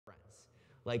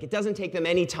Like, it doesn't take them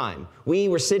any time. We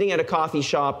were sitting at a coffee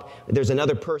shop, there's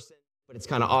another person, but it's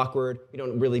kind of awkward. We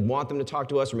don't really want them to talk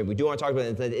to us, or maybe we do want to talk to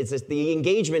them. It's just, the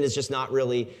engagement is just not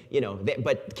really,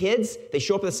 but kids, they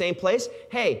show up at the same place.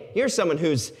 Hey, here's someone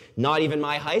who's not even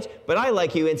my height, but I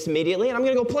like you immediately, and I'm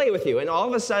going to go play with you. And all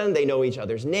of a sudden, they know each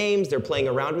other's names. They're playing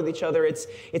around with each other. It's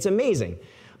amazing.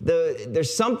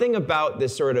 There's something about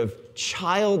this sort of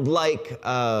childlike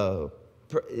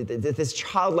this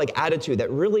childlike attitude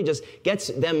that really just gets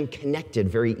them connected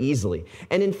very easily.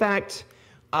 And in fact,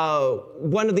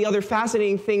 one of the other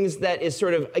fascinating things that is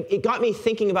it got me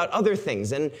thinking about other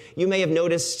things. And you may have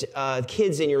noticed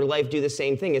kids in your life do the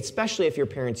same thing, especially if you're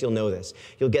parents, you'll know this.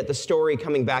 You'll get the story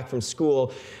coming back from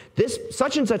school. This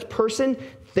such and such person,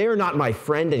 they're not my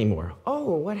friend anymore.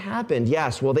 Oh, what happened?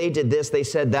 Yes, well, they did this, they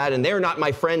said that, and they're not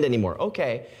my friend anymore.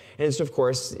 Okay. And it's, of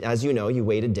course, as you know, you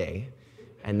wait a day.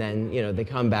 And then, they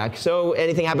come back. So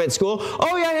anything happened at school?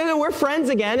 Oh, yeah, we're friends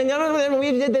again. And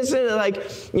we did this.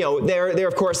 And they're,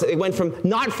 of course, it went from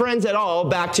not friends at all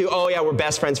back to, oh, yeah, we're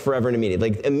best friends forever and immediate.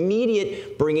 Like,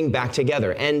 immediate bringing back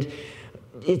together. And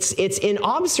it's in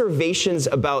observations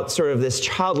about sort of this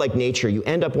childlike nature, you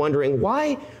end up wondering,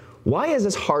 why is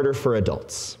this harder for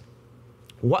adults?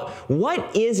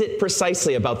 What is it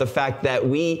precisely about the fact that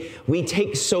we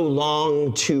take so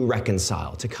long to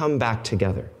reconcile, to come back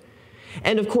together?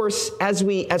 And of course, as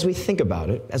we think about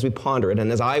it, as we ponder it,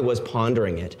 and as I was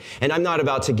pondering it, and I'm not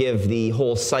about to give the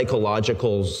whole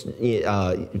psychological,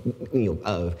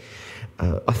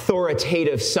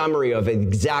 authoritative summary of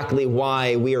exactly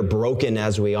why we are broken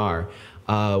as we are.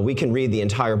 We can read the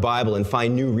entire Bible and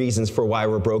find new reasons for why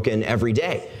we're broken every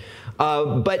day.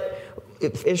 But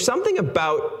there's something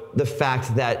about the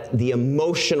fact that the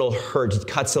emotional hurt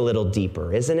cuts a little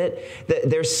deeper, isn't it?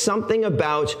 There's something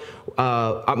about,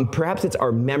 perhaps it's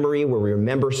our memory where we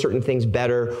remember certain things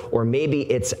better, or maybe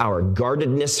it's our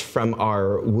guardedness from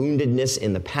our woundedness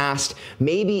in the past.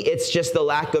 Maybe it's just the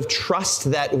lack of trust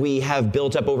that we have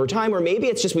built up over time, or maybe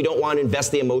it's just we don't want to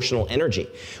invest the emotional energy.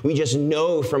 We just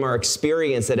know from our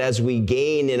experience that as we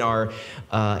gain in our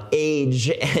age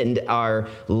and our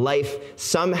life,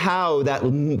 somehow that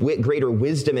greater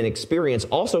wisdom and experience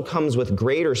also comes with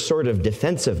greater sort of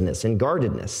defensiveness and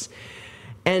guardedness.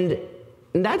 And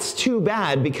that's too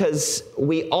bad, because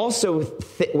we also,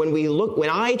 when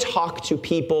I talk to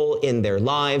people in their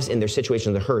lives, in their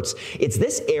situation that hurts, it's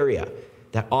this area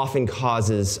that often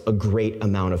causes a great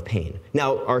amount of pain.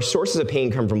 Now, our sources of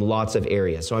pain come from lots of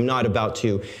areas, so I'm not about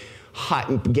to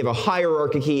give a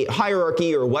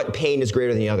hierarchy or what pain is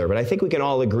greater than the other. But I think we can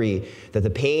all agree that the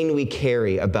pain we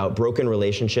carry about broken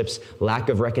relationships, lack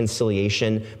of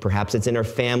reconciliation, perhaps it's in our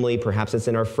family, perhaps it's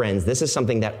in our friends, this is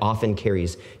something that often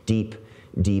carries deep,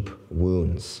 deep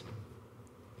wounds.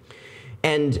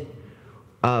 And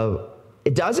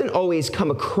it doesn't always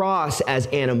come across as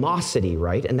animosity,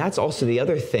 right? And that's also the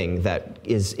other thing that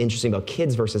is interesting about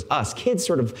kids versus us. Kids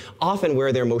sort of often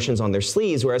wear their emotions on their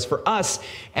sleeves, whereas for us,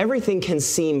 everything can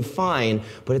seem fine,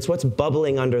 but it's what's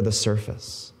bubbling under the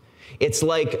surface. It's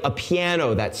like a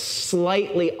piano that's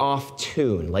slightly off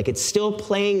tune, like it's still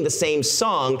playing the same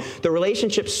song, the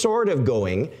relationship's sort of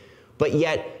going, but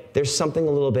yet there's something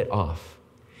a little bit off.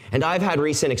 And I've had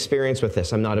recent experience with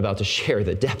this. I'm not about to share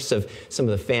the depths of some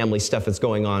of the family stuff that's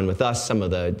going on with us, some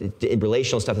of the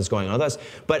relational stuff that's going on with us.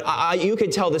 But you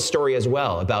could tell this story as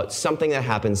well about something that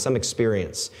happens, some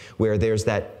experience where there's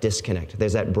that disconnect,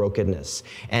 there's that brokenness.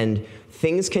 And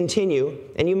things continue,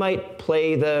 and you might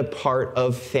play the part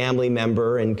of family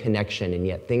member and connection, and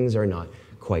yet things are not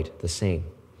quite the same.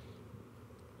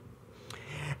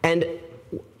 And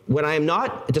what I am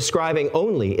not describing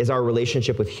only is our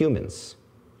relationship with humans.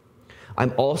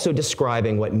 I'm also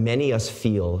describing what many of us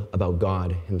feel about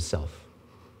God himself.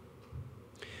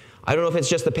 I don't know if it's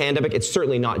just the pandemic. It's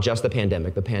certainly not just the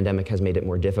pandemic. The pandemic has made it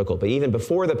more difficult. But even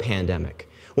before the pandemic,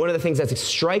 one of the things that's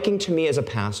striking to me as a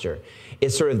pastor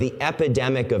is sort of the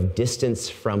epidemic of distance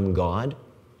from God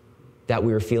that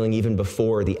we were feeling even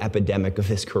before the epidemic of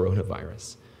this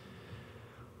coronavirus.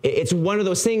 It's one of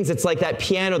those things, it's like that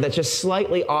piano that's just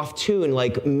slightly off tune,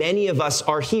 like many of us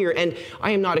are here. And I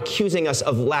am not accusing us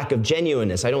of lack of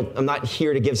genuineness. I'm not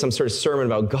here to give some sort of sermon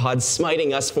about God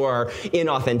smiting us for our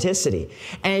inauthenticity.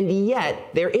 And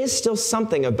yet, there is still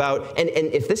something about, and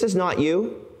if this is not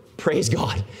you, praise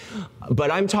God.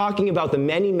 But I'm talking about the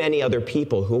many, many other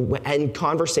people who, and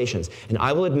conversations, and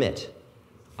I will admit,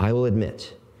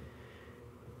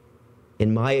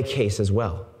 in my case as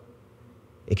well,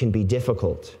 it can be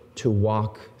difficult to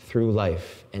walk through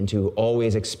life and to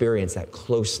always experience that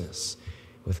closeness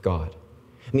with God.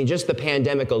 I mean, just the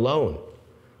pandemic alone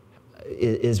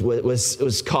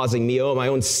was causing me my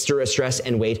own stress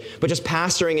and weight, but just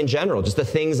pastoring in general, just the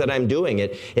things that I'm doing.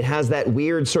 It has that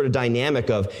weird sort of dynamic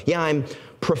of, yeah, I'm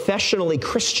professionally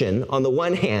Christian on the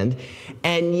one hand,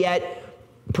 and yet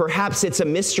perhaps it's a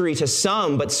mystery to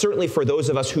some, but certainly for those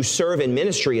of us who serve in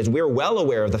ministry, as we're well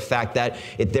aware of the fact that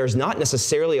there's not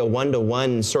necessarily a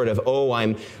one-to-one sort of,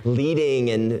 I'm leading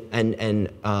and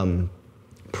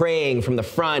praying from the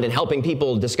front and helping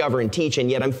people discover and teach, and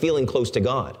yet I'm feeling close to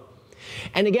God.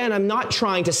 And again, I'm not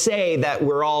trying to say that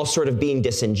we're all sort of being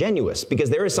disingenuous, because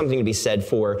there is something to be said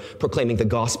for proclaiming the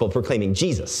gospel, proclaiming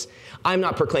Jesus. I'm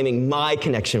not proclaiming my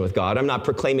connection with God. I'm not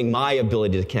proclaiming my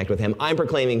ability to connect with him. I'm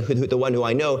proclaiming the one who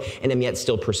I know and am yet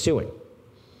still pursuing.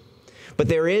 But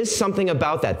there is something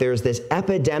about that. There's this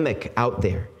epidemic out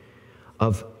there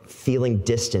of feeling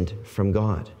distant from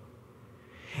God.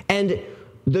 And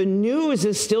the news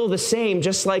is still the same,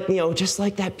 just like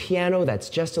that piano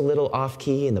that's just a little off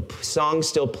key and the song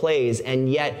still plays,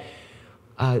 and yet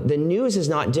the news is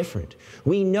not different.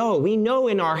 We know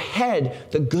in our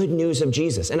head the good news of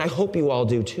Jesus, and I hope you all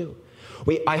do too.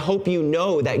 I hope you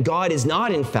know that God is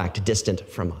not, in fact, distant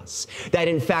from us. That,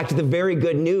 in fact, the very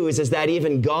good news is that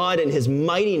even God in his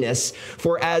mightiness,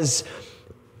 for as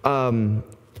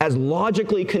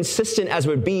logically consistent as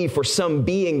would be for some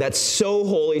being that's so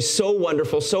holy, so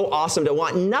wonderful, so awesome, to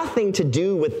want nothing to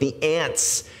do with the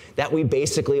ants that we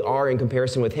basically are in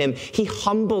comparison with him, he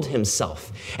humbled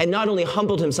himself. And not only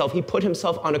humbled himself, he put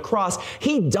himself on a cross.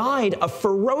 He died a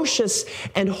ferocious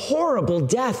and horrible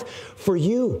death for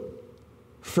you,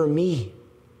 for me,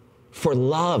 for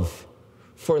love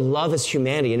as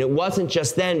humanity. And it wasn't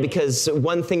just then, because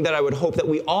one thing that I would hope that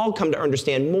we all come to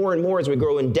understand more and more as we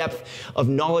grow in depth of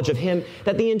knowledge of him,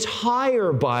 that the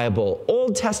entire Bible,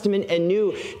 Old Testament and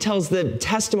New, tells the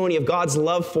testimony of God's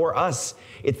love for us.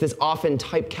 It's this often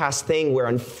typecast thing where,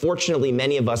 unfortunately,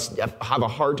 many of us have a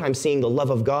hard time seeing the love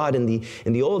of God in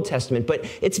the Old Testament, but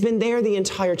it's been there the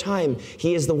entire time.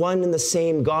 He is the one and the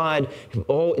same God,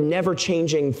 never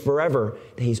changing forever.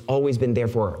 He's always been there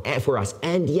for us.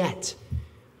 And yet,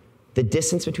 the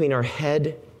distance between our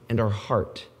head and our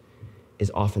heart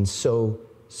is often so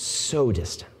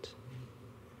distant.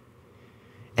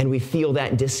 And we feel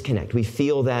that disconnect. We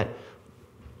feel that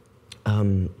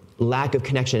lack of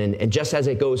connection. And just as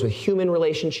it goes with human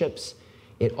relationships,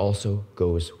 it also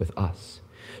goes with us.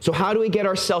 So how do we get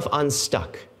ourselves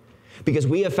unstuck? Because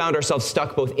we have found ourselves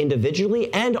stuck both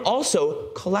individually and also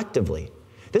collectively.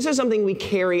 This is something we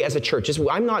carry as a church.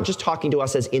 I'm not just talking to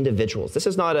us as individuals. This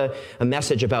is not a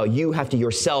message about you have to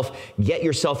yourself get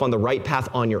yourself on the right path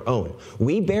on your own.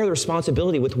 We bear the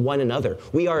responsibility with one another.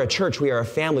 We are a church. We are a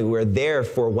family. We are there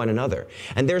for one another.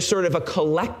 And there's sort of a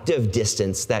collective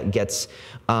distance that gets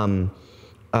sort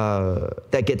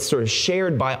of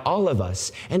shared by all of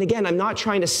us. And again, I'm not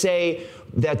trying to say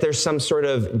that there's some sort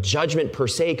of judgment per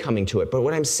se coming to it. But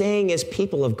what I'm saying is,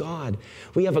 people of God,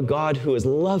 we have a God who is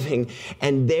loving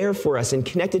and there for us and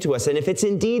connected to us. And if it's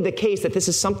indeed the case that this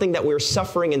is something that we're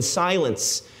suffering in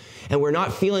silence, and we're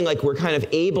not feeling like we're kind of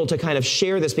able to kind of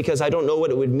share this because I don't know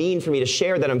what it would mean for me to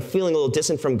share that I'm feeling a little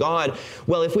distant from God,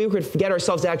 well, if we could get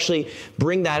ourselves to actually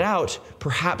bring that out,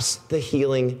 perhaps the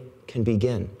healing can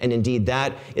begin. And indeed,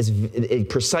 that is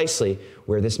precisely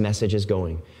where this message is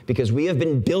going. Because we have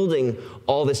been building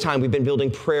all this time. We've been building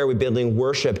prayer. We've been building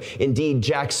worship. Indeed,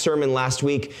 Jack's sermon last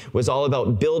week was all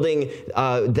about building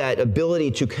that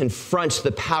ability to confront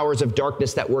the powers of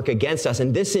darkness that work against us.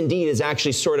 And this indeed is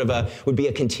actually would be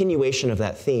a continuation of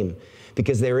that theme.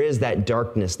 Because there is that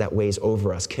darkness that weighs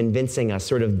over us, convincing us,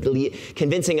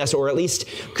 or at least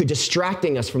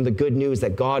distracting us from the good news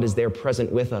that God is there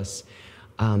present with us.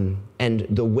 And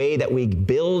the way that we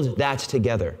build that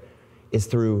together is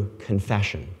through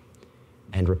confession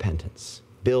and repentance.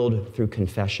 Build through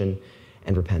confession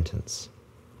and repentance.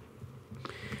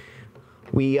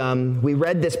 We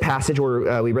read this passage,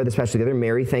 together.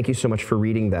 Mary, thank you so much for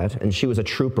reading that. And she was a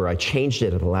trooper. I changed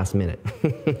it at the last minute.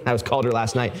 I called her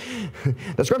last night.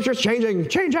 The scripture's changing.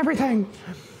 Change everything.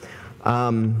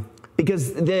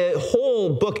 Because the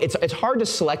whole book, it's hard to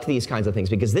select these kinds of things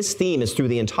because this theme is through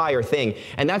the entire thing.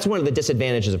 And that's one of the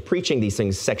disadvantages of preaching these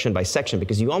things section by section,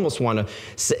 because you almost want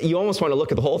to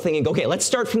look at the whole thing and go, okay, let's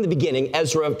start from the beginning,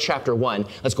 Ezra chapter 1.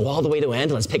 Let's go all the way to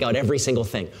end. Let's pick out every single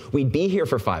thing. We'd be here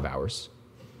for 5 hours.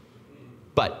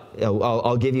 But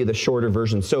I'll give you the shorter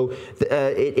version. So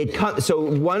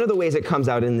one of the ways it comes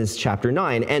out in this chapter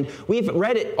 9, and we've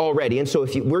read it already, and so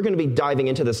we're going to be diving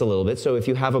into this a little bit. So if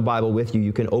you have a Bible with you,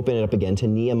 you can open it up again to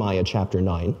Nehemiah chapter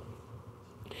 9.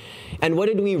 And what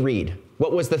did we read?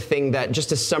 What was the thing that, just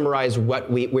to summarize what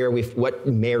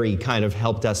Mary kind of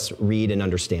helped us read and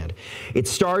understand? It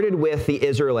started with the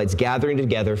Israelites gathering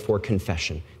together for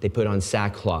confession. They put on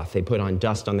sackcloth, they put on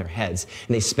dust on their heads,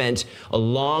 and they spent a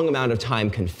long amount of time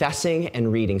confessing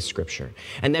and reading Scripture.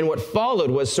 And then what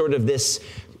followed was sort of this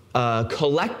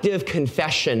collective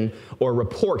confession or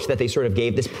report that they sort of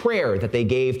gave, this prayer that they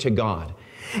gave to God.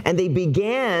 And they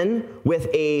began with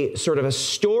a sort of a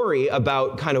story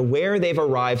about kind of where they've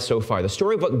arrived so far, the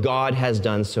story of what God has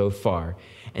done so far.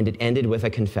 And it ended with a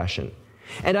confession.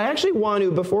 And I actually want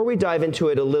to, before we dive into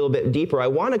it a little bit deeper, I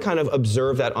want to kind of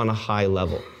observe that on a high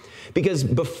level. Because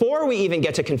before we even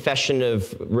get to confession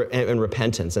and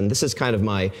repentance, and this is kind of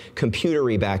my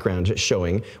computery background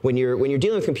showing, when you're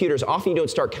dealing with computers, often you don't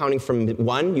start counting from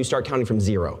 1, you start counting from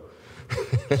 0.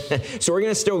 So we're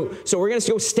going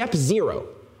to go step 0.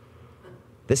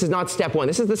 This is not step 1.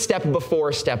 This is the step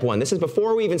before step 1. This is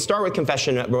before we even start with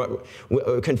confession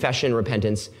and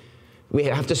repentance. We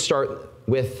have to start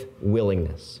with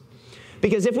willingness.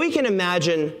 Because if we can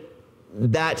imagine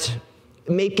that,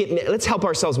 let's help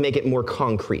ourselves make it more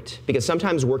concrete. Because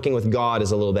sometimes working with God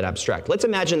is a little bit abstract. Let's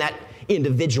imagine that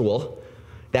individual,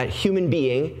 that human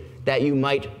being that you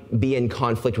might be in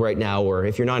conflict right now, or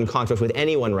if you're not in conflict with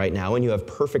anyone right now and you have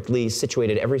perfectly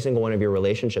situated every single one of your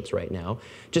relationships right now,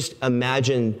 just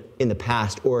imagine in the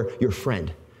past, or your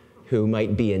friend who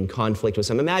might be in conflict with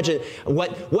some. Imagine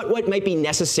what might be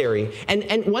necessary.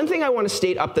 And one thing I want to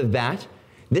state up the bat,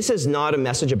 this is not a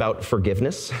message about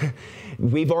forgiveness.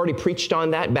 We've already preached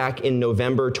on that back in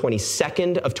November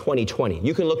 22nd of 2020.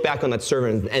 You can look back on that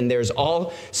sermon, and there's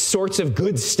all sorts of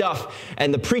good stuff.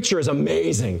 And the preacher is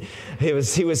amazing. He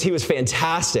was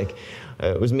fantastic.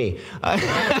 It was me.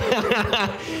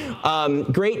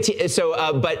 Great.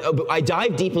 But I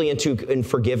dive deeply in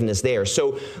forgiveness there.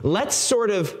 So let's sort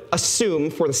of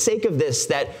assume, for the sake of this,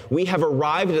 that we have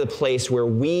arrived at a place where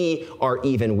we are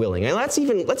even willing. And let's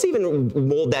even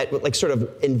mold that, like sort of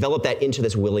envelop that into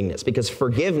this willingness, because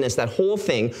forgiveness, that whole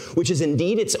thing, which is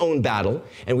indeed its own battle,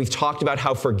 and we've talked about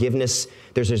how forgiveness,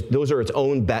 those are its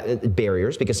own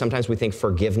barriers, because sometimes we think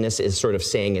forgiveness is sort of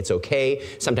saying it's okay.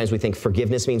 Sometimes we think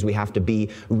forgiveness means we have to be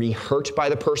re-hurt by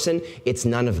the person. It's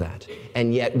none of that.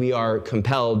 And yet we are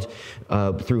compelled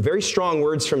through very strong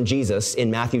words from Jesus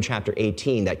in Matthew chapter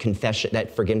 18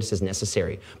 that forgiveness is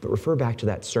necessary. But refer back to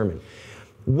that sermon.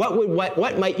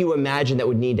 What might you imagine that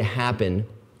would need to happen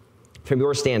from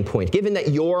your standpoint? Given that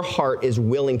your heart is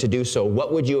willing to do so,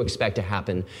 what would you expect to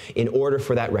happen in order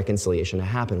for that reconciliation to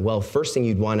happen? Well, first thing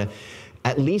you'd want to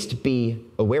at least be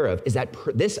aware of is that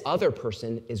this other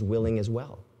person is willing as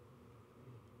well.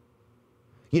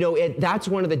 You know, that's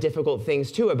one of the difficult things,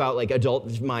 too, about like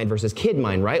adult mind versus kid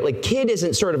mind, right? Like, kid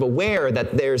isn't sort of aware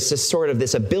that there's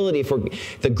this ability for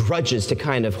the grudges to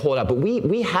kind of hold up. But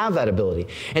we have that ability.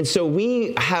 And so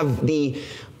we have the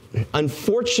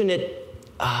unfortunate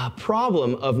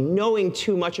problem of knowing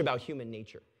too much about human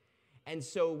nature. And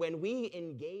so when we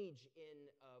engage in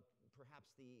perhaps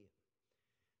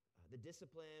the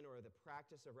discipline or the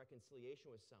practice of reconciliation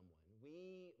with someone,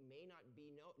 we may not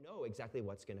know exactly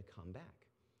what's going to come back.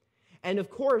 And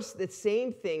of course, the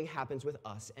same thing happens with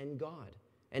us and God.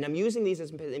 And I'm using these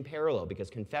as in parallel because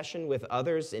confession with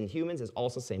others and humans is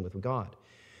also the same with God.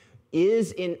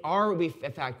 Are we,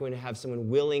 in fact, going to have someone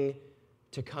willing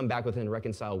to come back with and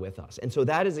reconcile with us? And so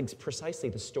that is precisely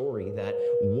the story that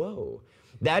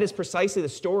is precisely the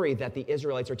story that the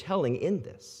Israelites are telling in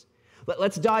this.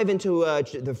 Let's dive into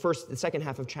the second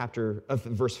half of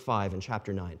verse 5 in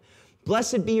chapter 9.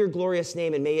 Blessed be your glorious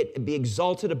name, and may it be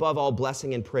exalted above all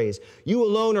blessing and praise. You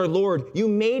alone are Lord. You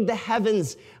made the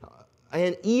heavens,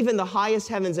 and even the highest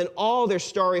heavens, and all their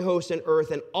starry host and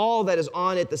earth, and all that is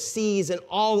on it, the seas, and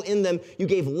all in them. You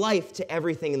gave life to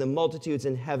everything, and the multitudes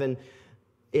of heaven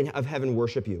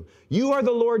worship you. You are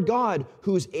the Lord God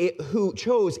who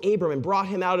chose Abram and brought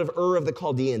him out of Ur of the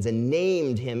Chaldeans and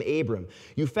named him Abram.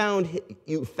 You found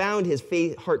his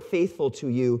heart faithful to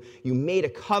you. You made a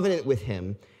covenant with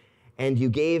him, and you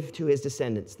gave to his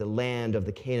descendants the land of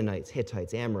the Canaanites,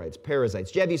 Hittites, Amorites,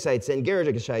 Perizzites, Jebusites, and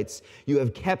Girgashites. You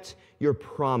have kept your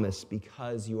promise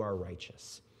because you are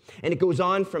righteous. And it goes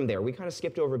on from there. We kind of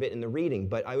skipped over a bit in the reading,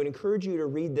 but I would encourage you to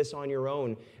read this on your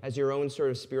own as your own sort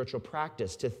of spiritual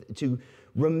practice to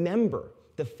remember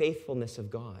the faithfulness of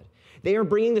God. They are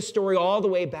bringing the story all the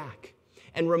way back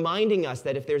and reminding us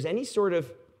that if there's any sort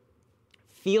of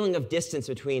feeling of distance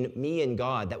between me and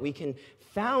God, that we can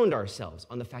found ourselves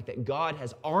on the fact that God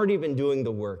has already been doing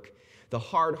the work, the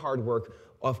hard work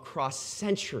of cross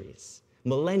centuries,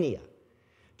 millennia,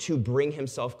 to bring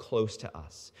himself close to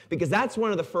us. Because that's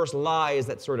one of the first lies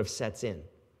that sort of sets in.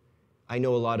 I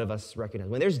know a lot of us recognize.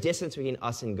 When there's distance between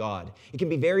us and God, it can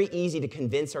be very easy to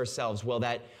convince ourselves, well,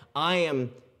 that I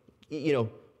am,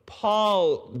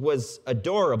 Paul was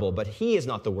adorable, but he is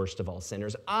not the worst of all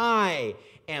sinners. I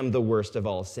am the worst of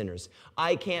all sinners.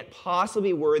 I can't possibly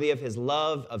be worthy of his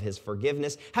love, of his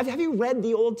forgiveness. Have you read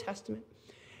the Old Testament?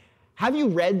 Have you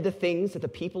read the things that the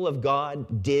people of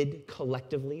God did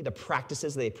collectively, the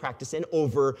practices they practiced in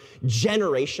over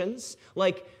generations?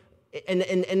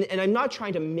 And I'm not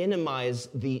trying to minimize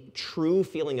the true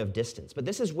feeling of distance, but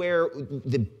this is where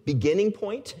the beginning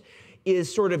point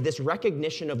is sort of this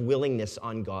recognition of willingness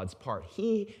on God's part.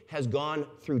 He has gone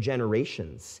through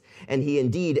generations, and he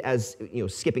indeed, as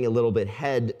skipping a little bit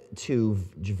ahead to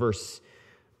verse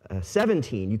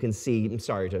 17, you can see, I'm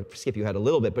sorry to skip you ahead a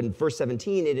little bit, but in verse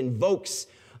 17, it invokes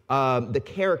the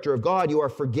character of God. You are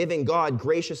forgiving God,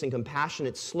 gracious and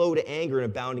compassionate, slow to anger and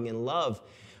abounding in love,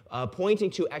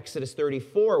 pointing to Exodus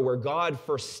 34, where God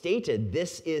first stated,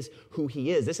 this is who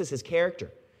he is. This is his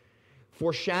character,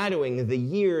 foreshadowing the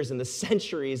years and the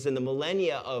centuries and the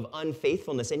millennia of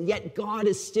unfaithfulness. And yet God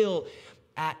is still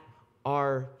at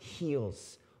our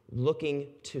heels, looking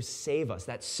to save us.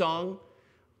 That song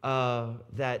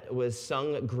that was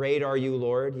sung, "Great are you,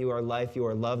 Lord, you are life, you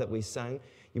are love," that we sang.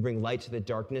 You bring light to the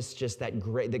darkness, just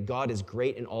that God is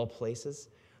great in all places.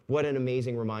 What an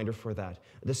amazing reminder for that.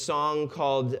 The song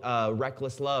called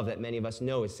Reckless Love that many of us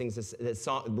know, it sings this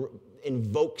song,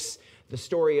 invokes the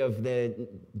story of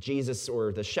Jesus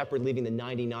or the shepherd leaving the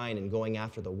 99 and going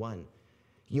after the one.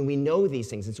 We know these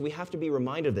things, and so we have to be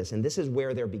reminded of this, and this is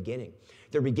where they're beginning.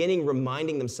 They're beginning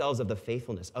reminding themselves of the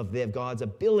faithfulness, of God's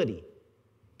ability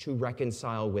to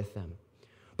reconcile with them.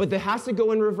 But that has to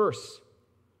go in reverse,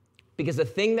 because the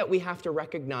thing that we have to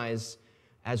recognize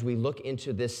as we look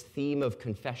into this theme of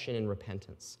confession and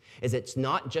repentance is it's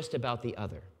not just about the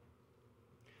other.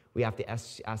 We have to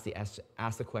ask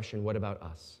the question, what about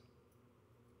us?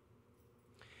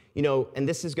 And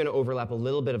this is going to overlap a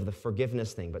little bit of the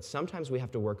forgiveness thing, but sometimes we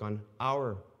have to work on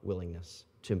our willingness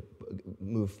to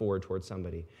move forward towards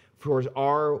somebody, towards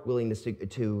our willingness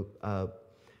to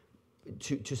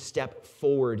step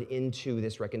forward into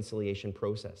this reconciliation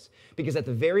process. Because at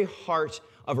the very heart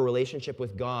of a relationship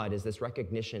with God is this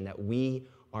recognition that we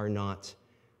are not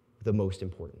the most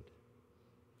important.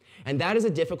 And that is a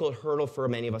difficult hurdle for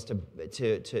many of us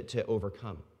to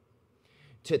overcome.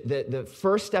 The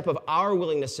first step of our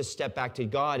willingness to step back to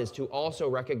God is to also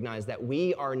recognize that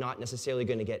we are not necessarily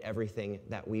going to get everything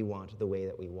that we want the way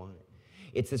that we want it.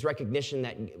 It's this recognition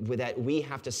that we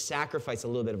have to sacrifice a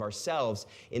little bit of ourselves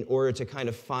in order to kind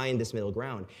of find this middle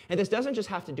ground. And this doesn't just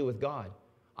have to do with God.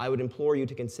 I would implore you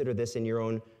to consider this in your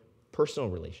own personal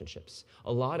relationships.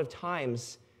 A lot of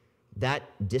times, that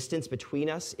distance between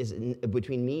us,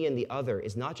 between me and the other,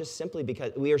 is not just simply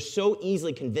because we are so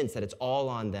easily convinced that it's all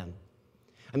on them.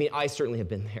 I mean, I certainly have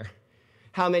been there.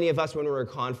 How many of us, when we're in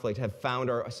conflict, have found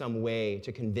some way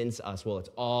to convince us, well,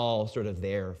 it's all sort of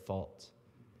their fault?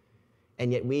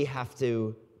 And yet we have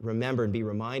to remember and be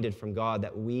reminded from God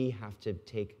that we have to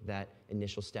take that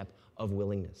initial step of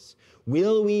willingness.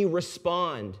 Will we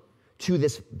respond to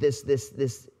this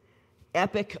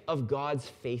epic of God's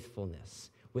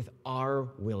faithfulness with our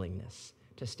willingness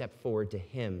to step forward to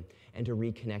him and to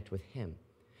reconnect with him?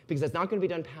 Because that's not going to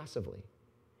be done passively.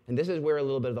 And this is where a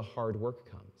little bit of the hard work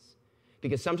comes.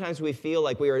 Because sometimes we feel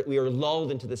like we are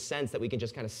lulled into the sense that we can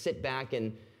just kind of sit back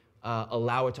and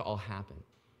allow it to all happen.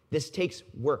 This takes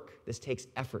work. This takes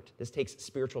effort. This takes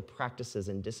spiritual practices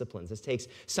and disciplines. This takes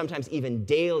sometimes even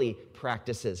daily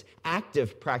practices,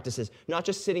 active practices, not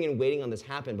just sitting and waiting on this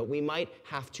happen, but we might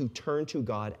have to turn to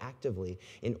God actively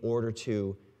in order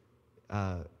to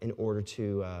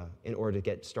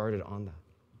get started on that.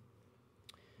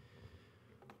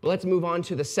 But let's move on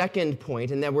to the second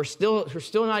point, and then we're still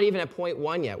not even at point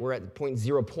 1 yet. We're at point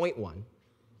 0.1.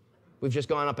 We've just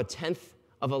gone up a tenth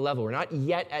of a level. We're not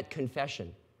yet at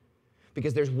confession,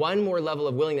 because there's one more level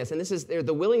of willingness, and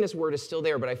the willingness word is still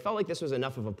there, but I felt like this was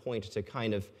enough of a point to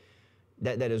kind of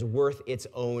that is worth its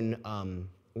own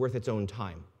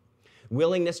time.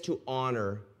 Willingness to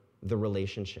honor the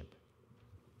relationship.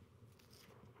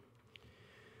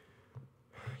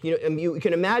 You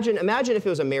can imagine if it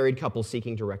was a married couple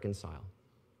seeking to reconcile.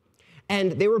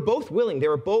 And they were both willing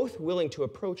to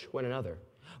approach one another.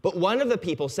 But one of the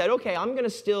people said, okay, I'm going to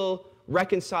still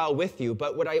reconcile with you,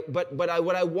 but what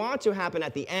I want to happen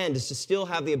at the end is to still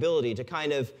have the ability to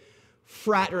kind of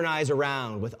fraternize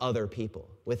around with other people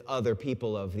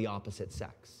of the opposite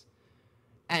sex.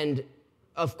 And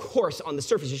of course, on the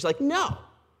surface, you're just like, no,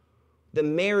 The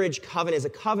marriage covenant is a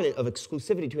covenant of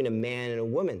exclusivity between a man and a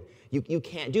woman. You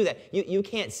can't do that. You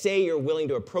can't say you're willing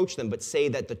to approach them, but say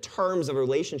that the terms of a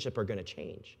relationship are going to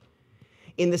change.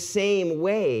 In the same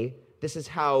way, this is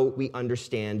how we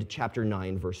understand chapter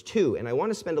 9, verse 2. And I want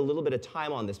to spend a little bit of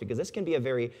time on this because this can be a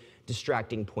very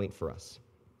distracting point for us.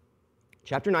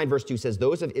 Chapter 9, verse 2 says,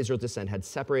 those of Israel's descent had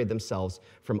separated themselves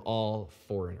from all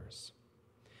foreigners.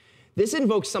 This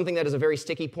invokes something that is a very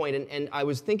sticky point, and I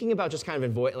was thinking about just kind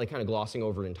of glossing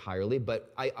over it entirely,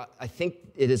 but I think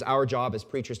it is our job as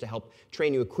preachers to help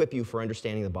train you, equip you for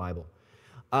understanding the Bible.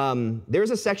 There's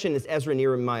a section in this Ezra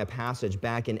Nehemiah passage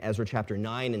back in Ezra chapter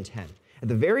 9 and 10. At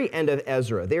the very end of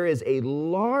Ezra, there is a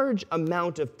large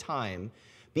amount of time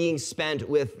being spent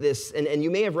with this, and you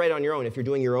may have read on your own. If you're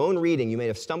doing your own reading, you may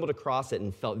have stumbled across it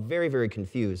and felt very, very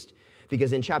confused,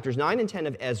 because in chapters 9 and 10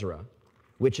 of Ezra,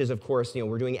 which is, of course,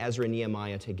 we're doing Ezra and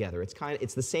Nehemiah together.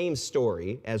 It's the same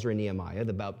story, Ezra and Nehemiah,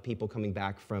 about people coming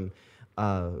back from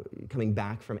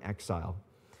exile.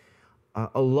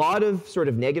 A lot of sort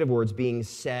of negative words being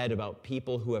said about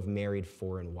people who have married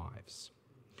foreign wives.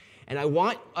 And I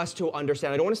want us to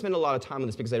understand, I don't want to spend a lot of time on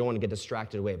this because I don't want to get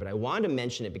distracted away, but I wanted to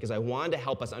mention it because I wanted to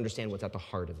help us understand what's at the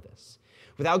heart of this.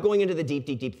 Without going into the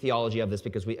deep theology of this,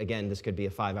 because this could be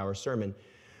a 5-hour sermon,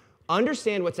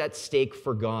 understand what's at stake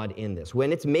for God in this.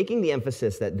 When it's making the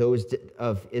emphasis that those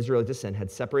of Israelite descent had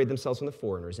separated themselves from the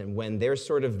foreigners, and when there's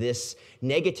sort of this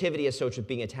negativity associated with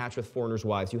being attached with foreigners'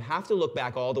 wives, you have to look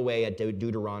back all the way at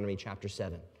Deuteronomy chapter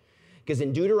 7. Because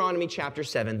in Deuteronomy chapter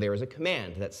 7, there is a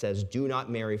command that says, do not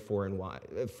marry foreign wives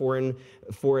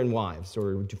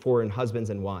or foreign husbands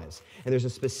and wives. And there's a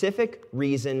specific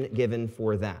reason given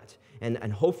for that.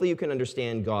 And hopefully you can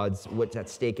understand what's at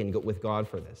stake with God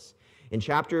for this. In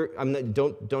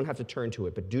don't have to turn to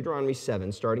it, but Deuteronomy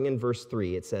 7, starting in verse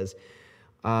 3, it says,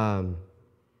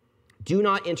 do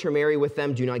not intermarry with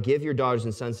them. Do not give your daughters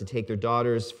and sons to take their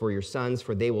daughters for your sons,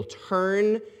 for they will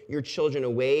turn your children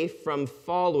away from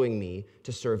following me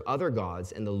to serve other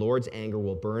gods, and the Lord's anger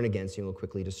will burn against you and will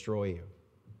quickly destroy you.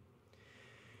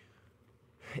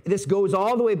 This goes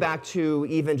all the way back to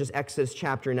even just Exodus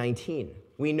chapter 19.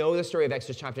 We know the story of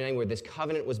Exodus chapter 9 where this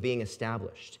covenant was being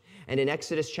established. And in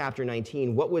Exodus chapter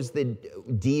 19, what was the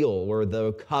deal or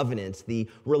the covenant, the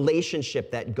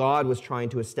relationship that God was trying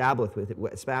to establish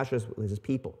with his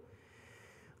people?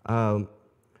 God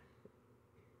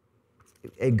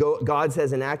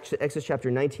says in Exodus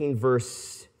chapter 19,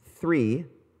 verse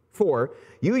 4,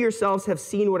 you yourselves have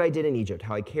seen what I did in Egypt,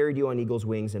 how I carried you on eagle's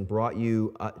wings and brought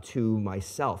you to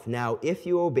myself. Now, if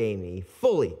you obey me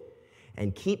fully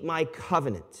and keep my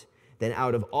covenant, then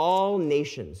out of all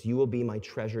nations you will be my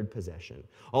treasured possession.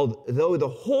 Although the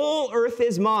whole earth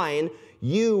is mine,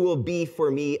 you will be for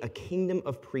me a kingdom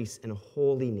of priests and a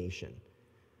holy nation.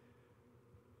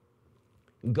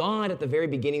 God, at the very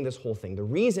beginning of this whole thing, the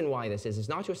reason why this is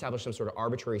not to establish some sort of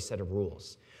arbitrary set of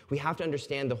rules. We have to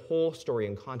understand the whole story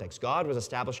in context. God was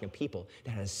establishing a people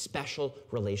that had a special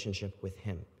relationship with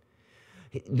him.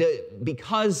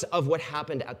 Because of what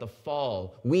happened at the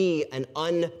fall, we, an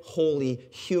unholy,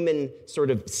 human,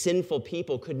 sort of sinful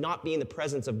people, could not be in the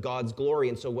presence of God's glory.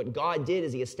 And so what God did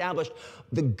is he established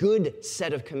the good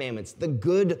set of commandments, the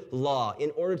good law,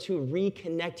 in order to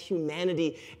reconnect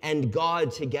humanity and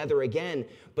God together again.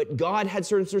 But God had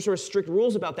sort of strict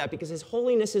rules about that because his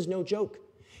holiness is no joke.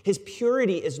 His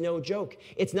purity is no joke.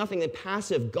 It's nothing than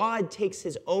passive. God takes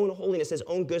his own holiness, his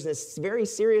own goodness very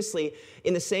seriously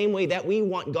in the same way that we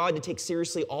want God to take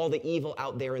seriously all the evil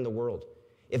out there in the world.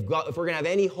 If we're going to have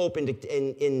any hope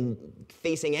in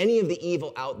facing any of the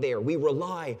evil out there, we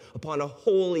rely upon a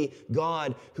holy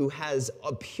God who has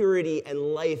a purity and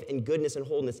life and goodness and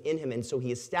holiness in him. And so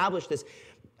he established this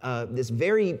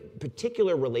very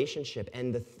particular relationship.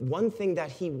 And the one thing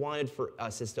that he wanted for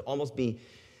us is to almost be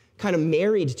kind of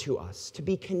married to us, to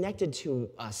be connected to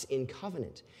us in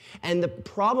covenant. And the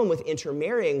problem with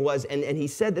intermarrying was, and he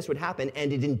said this would happen,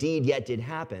 and it indeed yet did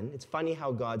happen. It's funny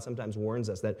how God sometimes warns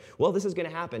us that, well, this is going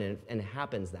to happen, and it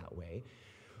happens that way.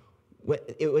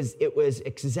 It was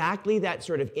exactly that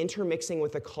sort of intermixing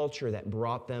with the culture that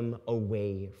brought them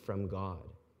away from God.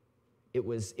 It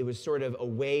was sort of a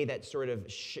way that sort of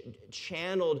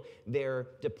channeled their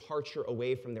departure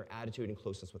away from their attitude and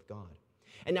closeness with God.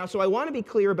 And now, so I want to be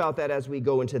clear about that as we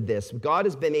go into this. God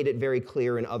has made it very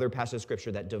clear in other passages of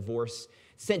Scripture that divorce,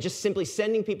 just simply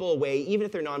sending people away, even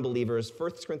if they're non-believers,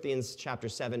 1 Corinthians chapter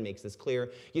 7 makes this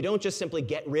clear. You don't just simply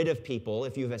get rid of people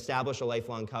if you've established a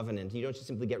lifelong covenant. You don't just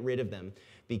simply get rid of them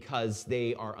because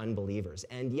they are unbelievers.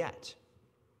 And yet,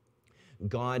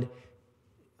 God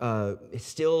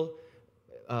still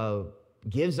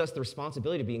gives us the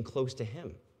responsibility of being close to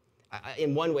him.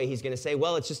 In one way, he's going to say,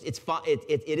 well, it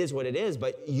is what it is,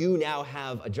 but you now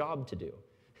have a job to do.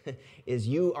 Is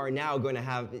you are now going to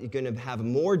have a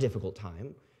more difficult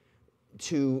time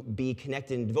to be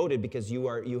connected and devoted because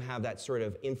you have that sort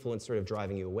of influence sort of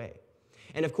driving you away.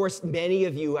 And of course, many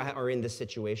of you are in this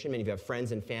situation. Many of you have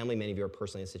friends and family. Many of you are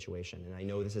personally in this situation. And I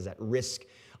know this is at risk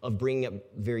of bringing up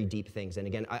very deep things. And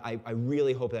again, I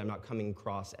really hope that I'm not coming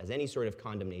across as any sort of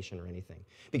condemnation or anything.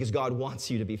 Because God wants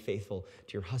you to be faithful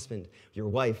to your husband, your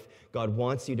wife. God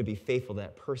wants you to be faithful to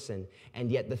that person.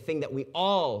 And yet the thing that we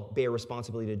all bear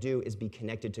responsibility to do is be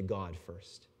connected to God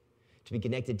first. To be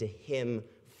connected to Him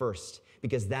first.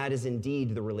 Because that is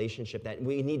indeed the relationship that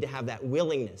we need to have, that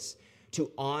willingness to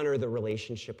honor the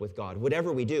relationship with God,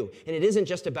 whatever we do. And it isn't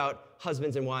just about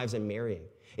husbands and wives and marrying.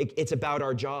 It's about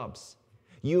our jobs.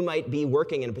 You might be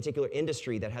working in a particular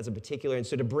industry that has a particular, and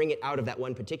so to bring it out of that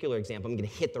one particular example, I'm going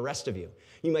to hit the rest of you.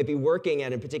 You might be working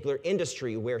at a particular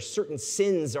industry where certain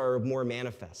sins are more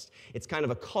manifest. It's kind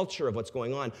of a culture of what's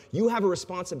going on. You have a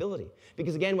responsibility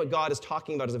because, again, what God is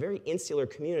talking about is a very insular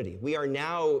community. We are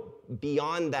now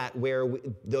beyond that where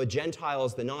the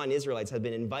Gentiles, the non-Israelites, have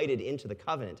been invited into the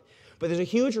covenant. But there's a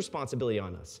huge responsibility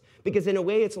on us because in a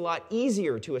way it's a lot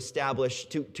easier to establish,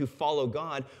 to follow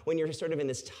God when you're sort of in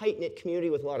this tight-knit community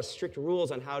with a lot of strict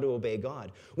rules on how to obey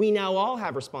God. We now all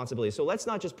have responsibilities. So let's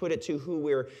not just put it to who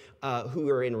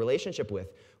we're in relationship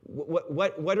with.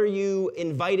 What are you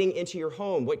inviting into your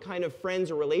home? What kind of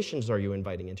friends or relations are you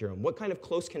inviting into your home? What kind of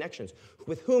close connections?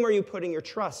 With whom are you putting your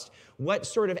trust? What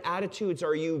sort of attitudes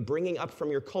are you bringing up from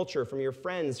your culture, from your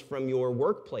friends, from your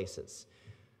workplaces?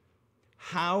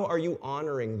 How are you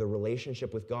honoring the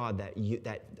relationship with God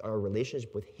that our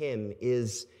relationship with Him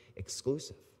is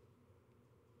exclusive?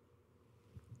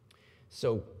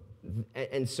 So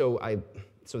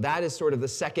that is sort of the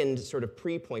second sort of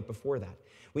pre-point before that.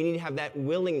 We need to have that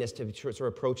willingness to sort of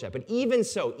approach that. But even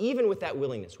so, even with that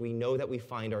willingness, we know that we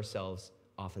find ourselves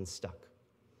often stuck.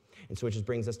 And so it just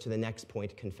brings us to the next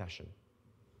point, confession.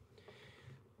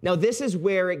 Now, this is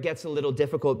where it gets a little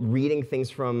difficult reading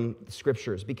things from the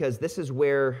Scriptures, because this is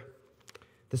where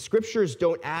the Scriptures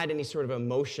don't add any sort of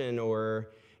emotion,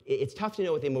 or it's tough to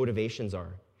know what the motivations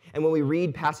are. And when we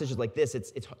read passages like this,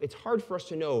 it's hard for us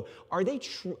to know, are they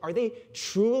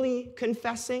truly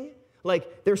confessing?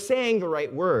 Like, they're saying the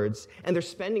right words, and they're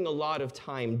spending a lot of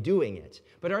time doing it.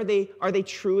 But are they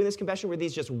true in this confession? Were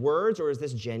these just words, or is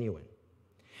this genuine?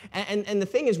 And the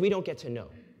thing is, we don't get to know.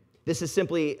 This is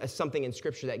simply something in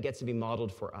Scripture that gets to be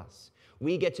modeled for us.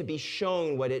 We get to be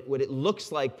shown what it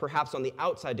looks like, perhaps on the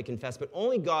outside to confess, but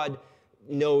only God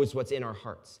knows what's in our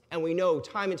hearts. And we know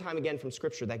time and time again from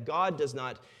Scripture that God does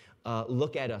not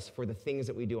look at us for the things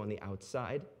that we do on the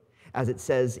outside. As it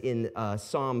says in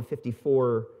Psalm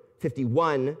 51,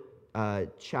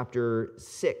 chapter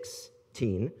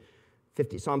 16,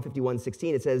 Psalm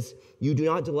 51:16, it says, "You do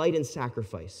not delight in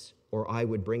sacrifice, or I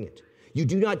would bring it. You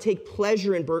do not take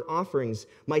pleasure in burnt offerings.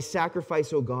 My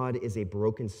sacrifice, O God, is a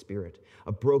broken spirit,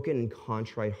 a broken and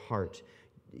contrite heart.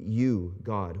 You,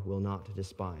 God, will not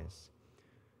despise."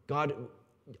 God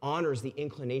honors the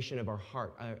inclination of our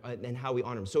heart and how we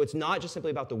honor Him. So it's not just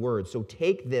simply about the words. So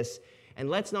take this, and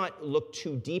let's not look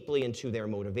too deeply into their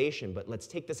motivation, but let's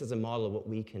take this as a model of what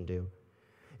we can do.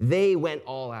 They went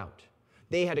all out.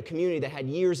 They had a community that had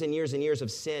years and years and years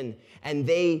of sin, and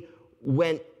they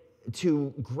went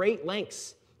to great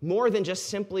lengths, more than just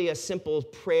simply a simple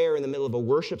prayer in the middle of a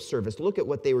worship service. Look at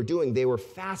what they were doing. They were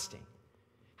fasting.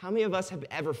 How many of us have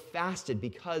ever fasted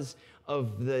because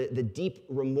of the deep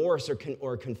remorse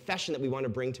or confession that we want to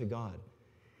bring to God?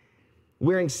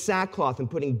 Wearing sackcloth and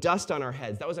putting dust on our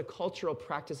heads. That was a cultural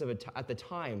practice at the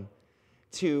time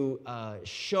to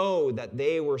show that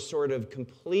they were sort of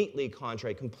completely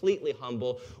contrite, completely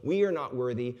humble. We are not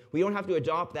worthy. We don't have to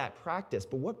adopt that practice.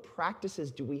 But what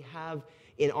practices do we have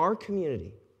in our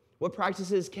community? What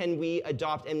practices can we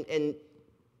adopt? And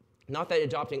not that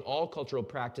adopting all cultural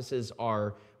practices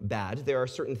are bad. There are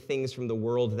certain things from the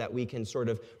world that we can sort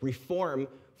of reform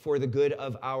for the good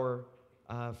of our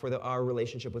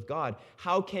relationship with God.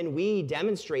 How can we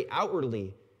demonstrate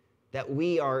outwardly that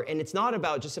we are, and it's not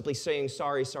about just simply saying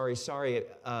sorry, sorry, sorry,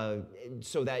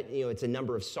 so that it's a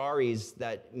number of sorries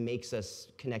that makes us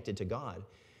connected to God.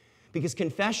 Because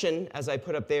confession, as I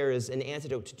put up there, is an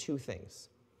antidote to two things.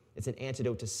 It's an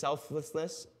antidote to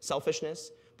selfishness,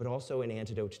 but also an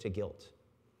antidote to guilt.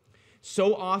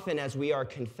 So often as we are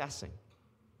confessing,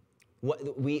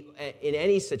 in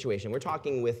any situation, we're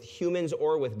talking with humans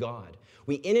or with God,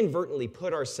 we inadvertently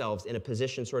put ourselves in a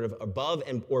position sort of above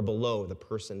or below the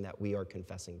person that we are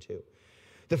confessing to.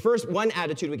 The first one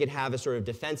attitude we could have is sort of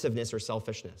defensiveness or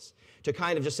selfishness, to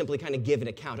kind of just simply kind of give an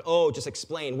account. Oh, just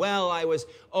explain. Well,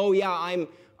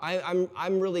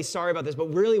 I'm really sorry about this,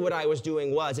 but really what I was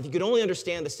doing was, if you could only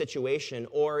understand the situation,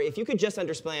 or if you could just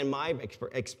understand my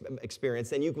experience,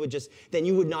 then you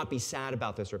would not be sad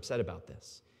about this or upset about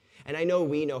this. And I know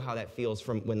we know how that feels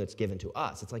from when it's given to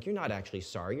us. It's like you're not actually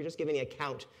sorry, you're just giving an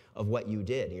account of what you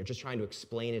did, and you're just trying to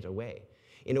explain it away.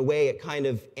 In a way, it kind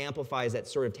of amplifies that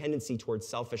sort of tendency towards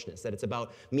selfishness, that it's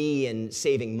about me and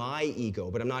saving my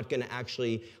ego, but I'm not going to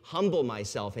actually humble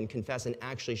myself and confess and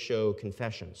actually show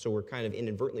confession. So we're kind of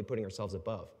inadvertently putting ourselves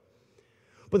above.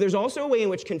 But there's also a way in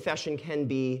which confession can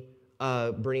be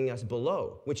bringing us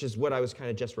below, which is what I was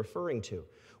kind of just referring to.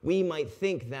 We might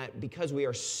think that because we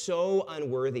are so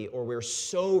unworthy or we're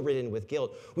so ridden with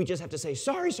guilt, we just have to say,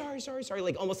 sorry,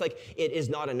 like almost like it is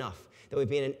not enough. That we've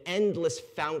been an endless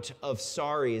fount of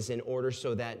sorries in order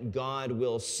so that God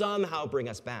will somehow bring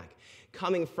us back,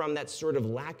 coming from that sort of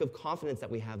lack of confidence that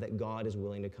we have that God is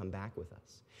willing to come back with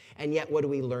us. And yet, what do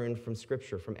we learn from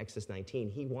Scripture, from Exodus 19?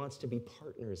 He wants to be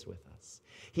partners with us.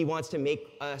 He wants to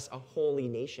make us a holy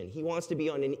nation. He wants to be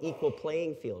on an equal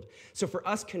playing field. So for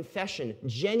us, confession,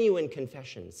 genuine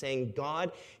confession, saying,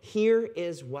 God, here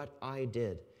is what I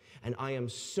did, and I am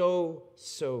so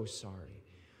sorry.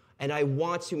 And I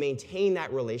want to maintain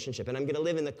that relationship, and I'm going to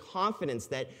live in the confidence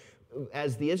that,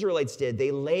 as the Israelites did,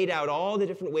 they laid out all the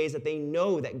different ways that they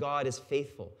know that God is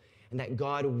faithful, and that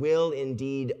God will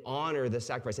indeed honor the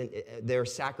sacrifice, and their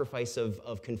sacrifice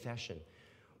of confession.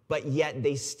 But yet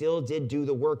they still did do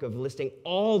the work of listing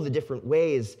all the different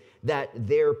ways that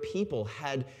their people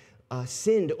had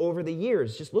sinned over the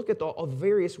years. Just look at all the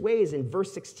various ways. In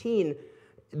verse 16,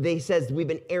 they says, we've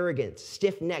been arrogant,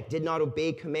 stiff-necked, did not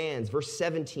obey commands. Verse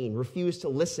 17, refused to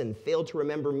listen, failed to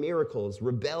remember miracles,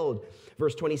 rebelled.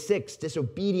 Verse 26,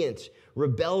 disobedient,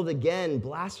 rebelled again,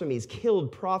 blasphemies,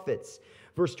 killed prophets.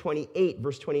 Verse 28,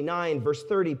 verse 29, verse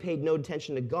 30, paid no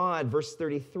attention to God. Verse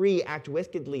 33, act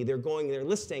wickedly. They're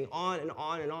listing on and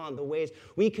on the ways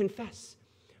we confess.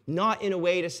 Not in a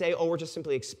way to say, oh, we're just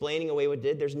simply explaining away what we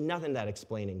did. There's nothing that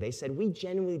explaining. They said, we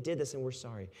genuinely did this and we're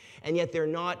sorry. And yet they're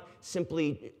not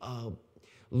simply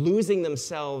losing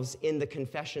themselves in the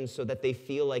confession so that they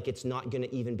feel like it's not going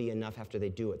to even be enough after they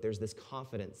do it. There's this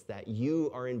confidence that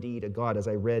you are indeed a God, as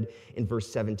I read in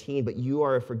verse 17, but you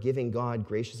are a forgiving God,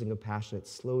 gracious and compassionate,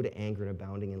 slow to anger and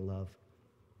abounding in love.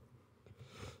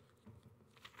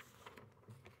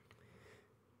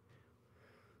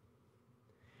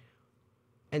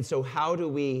 And so how do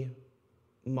we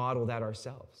model that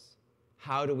ourselves?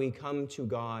 How do we come to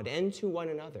God and to one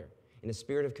another in a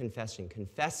spirit of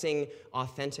confessing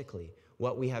authentically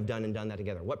what we have done and done that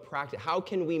together? How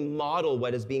can we model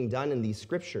what is being done in these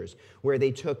scriptures, where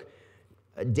they took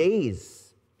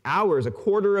days, hours, a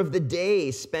quarter of the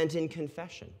day spent in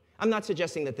confession? I'm not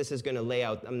suggesting that this is going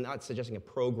to I'm not suggesting a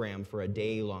program for a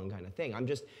day-long kind of thing. I'm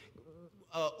just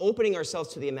opening ourselves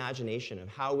to the imagination of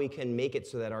how we can make it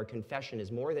so that our confession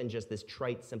is more than just this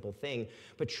trite, simple thing,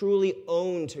 but truly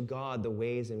own to God the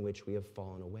ways in which we have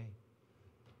fallen away.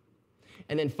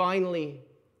 And then finally,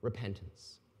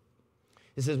 repentance.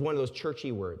 This is one of those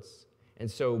churchy words.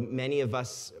 And so many of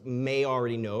us may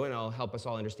already know, and I'll help us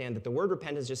all understand, that the word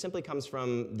repentance just simply comes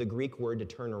from the Greek word to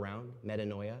turn around,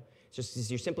 metanoia. It's just,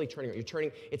 you're simply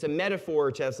turning. It's a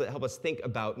metaphor to help us think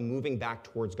about moving back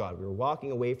towards God. We were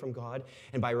walking away from God,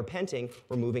 and by repenting,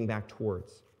 we're moving back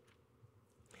towards.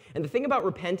 And the thing about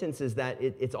repentance is that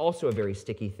it's also a very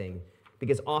sticky thing,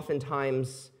 because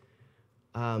oftentimes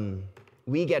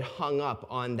we get hung up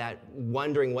on that,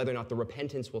 wondering whether or not the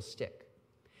repentance will stick.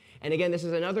 And again, this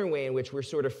is another way in which we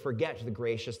sort of forget the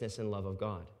graciousness and love of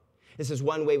God. This is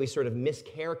one way we sort of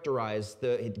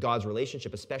mischaracterize God's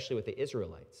relationship, especially with the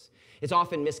Israelites. It's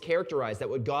often mischaracterized that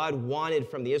what God wanted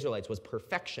from the Israelites was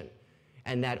perfection,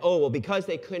 and that, because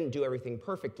they couldn't do everything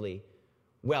perfectly,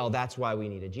 that's why we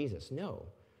needed Jesus. No.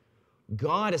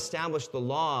 God established the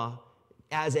law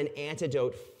as an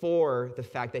antidote for the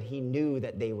fact that he knew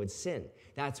that they would sin.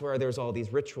 That's where there's all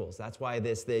these rituals. That's why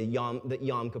the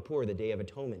Yom Kippur, the Day of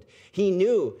Atonement. He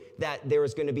knew that there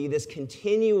was going to be this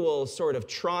continual sort of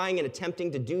trying and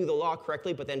attempting to do the law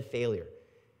correctly, but then failure.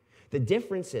 The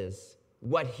difference is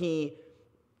what he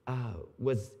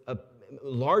was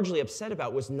largely upset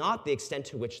about was not the extent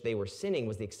to which they were sinning,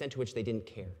 was the extent to which they didn't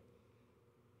care.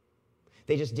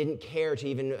 They just didn't care to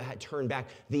even turn back.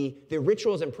 The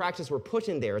rituals and practice were put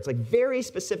in there. It's like very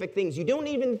specific things. You don't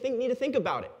even need to think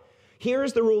about it.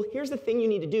 Here's the rule. Here's the thing you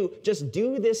need to do. Just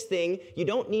do this thing. You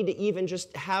don't need to even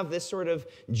just have this sort of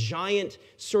giant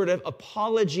sort of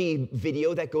apology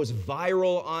video that goes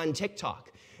viral on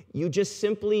TikTok. You just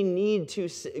simply need to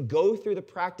go through the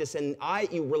practice, and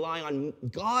you rely on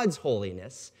God's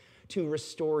holiness to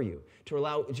restore you, to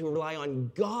rely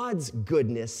on God's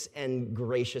goodness and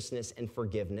graciousness and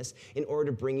forgiveness in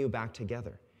order to bring you back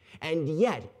together. And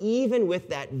yet, even with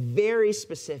that very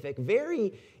specific,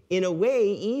 very, in a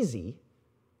way, easy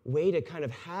way to kind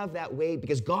of have that way,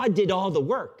 because God did all the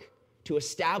work to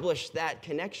establish that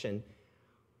connection,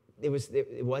 there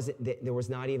was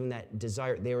not even that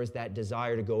desire. There was that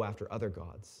desire to go after other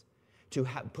gods, to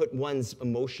put one's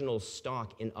emotional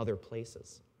stock in other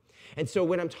places. And so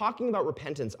when I'm talking about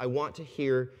repentance, I want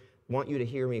you to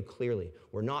hear me clearly.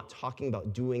 We're not talking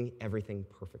about doing everything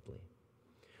perfectly.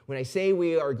 When I say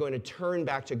we are going to turn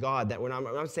back to God, that what I'm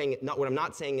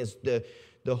not saying is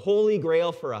the holy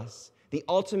grail for us, the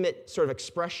ultimate sort of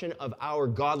expression of our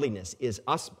godliness is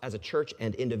us as a church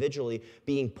and individually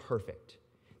being perfect,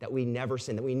 that we never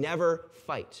sin, that we never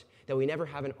fight, that we never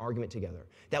have an argument together,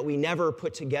 that we never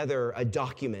put together a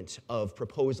document of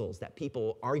proposals that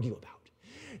people argue about,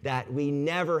 that we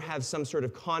never have some sort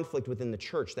of conflict within the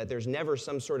church, that there's never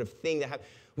some sort of thing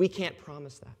we can't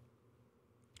promise that.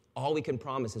 All we can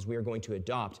promise is we are going to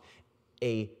adopt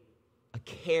a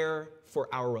care for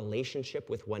our relationship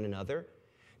with one another,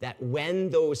 that when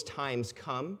those times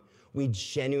come, we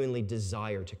genuinely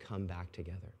desire to come back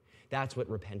together. That's what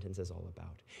repentance is all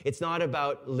about. It's not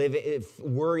about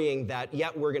worrying that,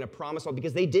 we're going to promise all,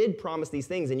 because they did promise these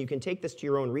things, and you can take this to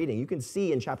your own reading. You can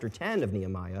see in chapter 10 of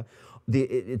Nehemiah,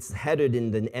 it's headed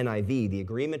in the NIV, the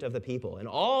agreement of the people, and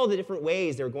all the different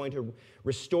ways they're going to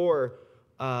restore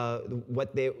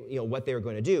what they were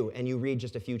going to do. And you read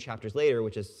just a few chapters later,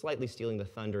 which is slightly stealing the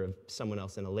thunder of someone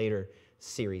else in a later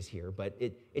series here, but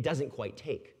it doesn't quite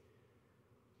take.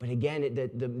 But again,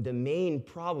 the main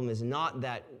problem is not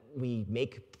that we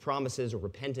make promises or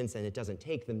repentance and it doesn't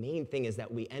take. The main thing is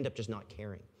that we end up just not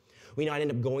caring. We not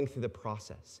end up going through the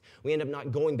process. We end up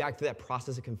not going back through that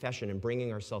process of confession and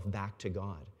bringing ourselves back to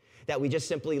God. That we just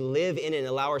simply live in it and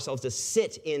allow ourselves to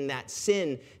sit in that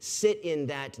sin, sit in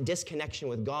that disconnection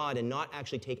with God, and not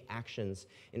actually take actions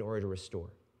in order to restore.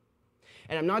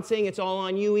 And I'm not saying it's all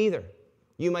on you either.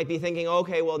 You might be thinking,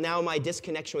 okay, well, now my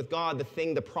disconnection with God,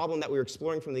 the problem that we were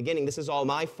exploring from the beginning, this is all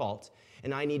my fault,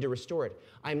 and I need to restore it.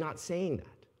 I'm not saying that.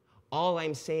 All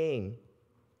I'm saying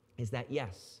is that,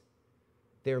 yes,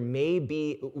 there may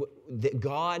be, that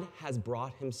God has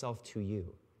brought himself to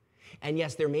you. And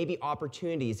yes, there may be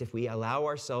opportunities if we allow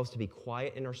ourselves to be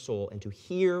quiet in our soul and to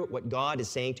hear what God is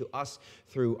saying to us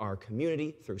through our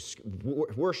community, through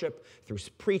worship, through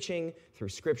preaching, through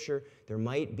scripture. There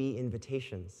might be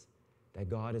invitations that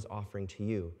God is offering to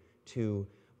you to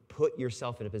put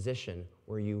yourself in a position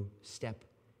where you step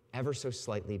ever so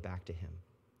slightly back to him.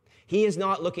 He is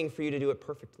not looking for you to do it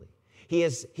perfectly. He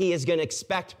is going to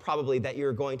expect probably that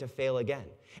you're going to fail again.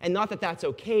 And not that that's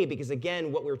okay, because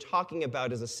again, what we're talking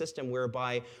about is a system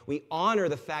whereby we honor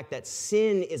the fact that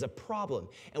sin is a problem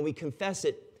and we confess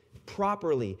it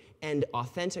properly and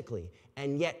authentically.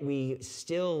 And yet we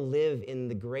still live in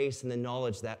the grace and the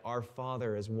knowledge that our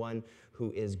Father is one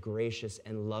who is gracious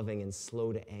and loving and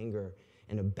slow to anger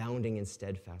and abounding in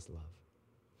steadfast love.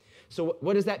 So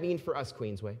what does that mean for us,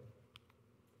 Queensway?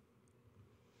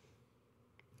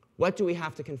 What do we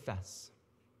have to confess?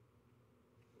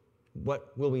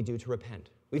 What will we do to repent?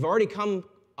 We've already come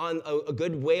on a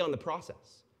good way on the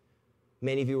process.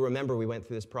 Many of you remember we went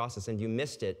through this process, and you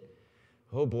missed it.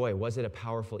 Oh boy, was it a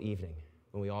powerful evening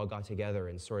when we all got together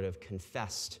and sort of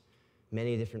confessed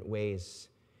many different ways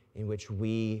in which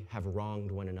we have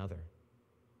wronged one another.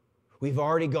 We've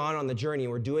already gone on the journey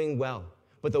and we're doing well.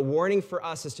 But the warning for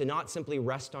us is to not simply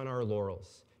rest on our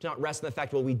laurels, to not rest in the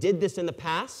fact, well, we did this in the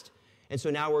past, and so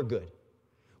now we're good.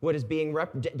 What is being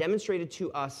demonstrated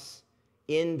to us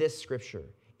in this scripture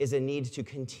is a need to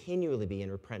continually be in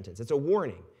repentance. It's a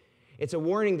warning. It's a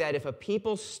warning that if a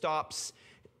people stops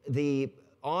the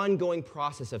ongoing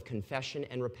process of confession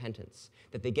and repentance,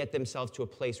 that they get themselves to a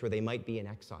place where they might be in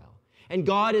exile. And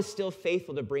God is still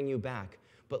faithful to bring you back,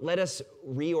 but let us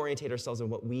reorientate ourselves on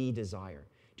what we desire.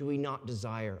 Do we not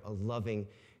desire a loving,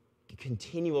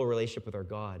 continual relationship with our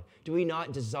God? Do we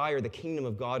not desire the kingdom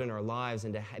of God in our lives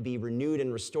and to be renewed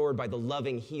and restored by the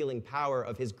loving, healing power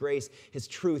of his grace, his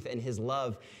truth, and his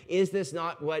love? Is this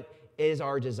not what is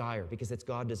our desire? Because it's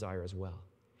God's desire as well.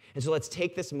 And so let's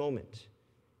take this moment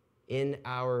in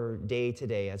our day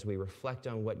today as we reflect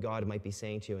on what God might be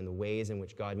saying to you and the ways in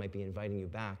which God might be inviting you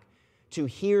back to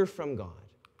hear from God.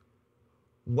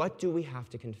 What do we have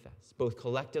to confess, both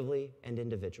collectively and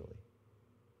individually?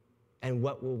 And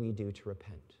what will we do to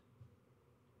repent?